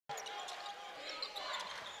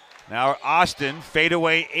Now Austin,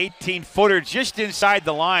 fadeaway 18-footer just inside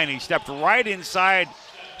the line. He stepped right inside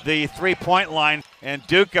the three-point line. And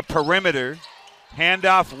Duke a perimeter.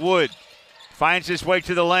 Handoff Wood. Finds his way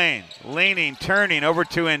to the lane. Leaning, turning over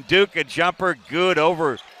to Nduka. Jumper good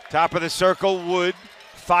over top of the circle. Wood.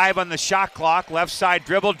 5 on the shot clock. Left side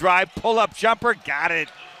dribble drive. Pull-up jumper. Got it.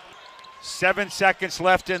 7 seconds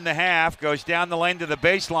left in the half. Goes down the lane to the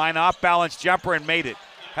baseline. Off-balance jumper and made it.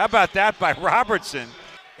 How about that by Robertson?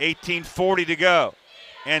 18:40 to go.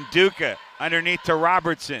 And Nduka underneath to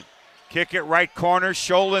Robertson. Kick it right corner.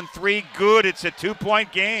 Sholin 3. Good. It's a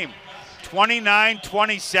 2-point game.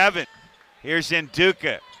 29-27. Here's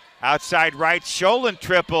Nduka. Outside right. Sholin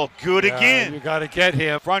triple. Good again. You got to get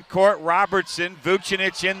him. Front court. Robertson.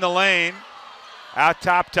 Vucinic in the lane. Out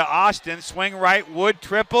top to Austin. Swing right. Wood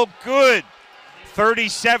triple. Good.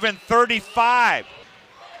 37-35.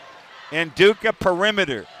 Nduka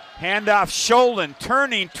perimeter. Handoff Sholin.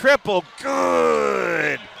 Turning triple.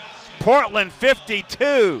 Good. Portland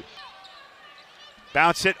 52.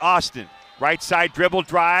 Bounce it Austin. Right side dribble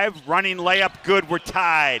drive. Running layup. Good. We're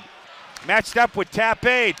tied. Matched up with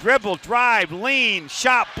Tape. Dribble drive. Lean.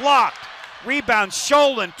 Shot blocked. Rebound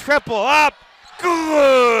Sholin. Triple up.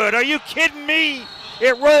 Good. Are you kidding me?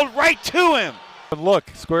 It rolled right to him.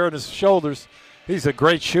 Look, squaring his shoulders. He's a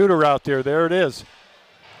great shooter out there. There it is.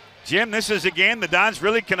 Jim, this is a game the Dons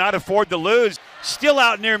really cannot afford to lose. Still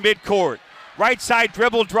out near midcourt. Right side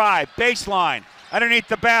dribble drive. Baseline. Underneath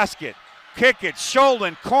the basket. Kick it.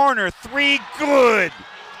 Sholin. Corner. 3. Good.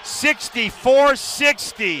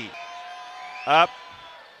 64-60. Up.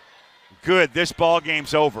 Good. This ball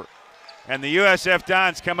game's over. And the USF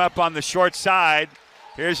Dons come up on the short side.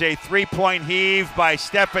 Here's a 3-point heave by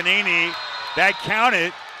Stefanini. That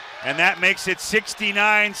counted, and that makes it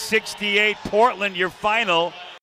 69-68. Portland, your final.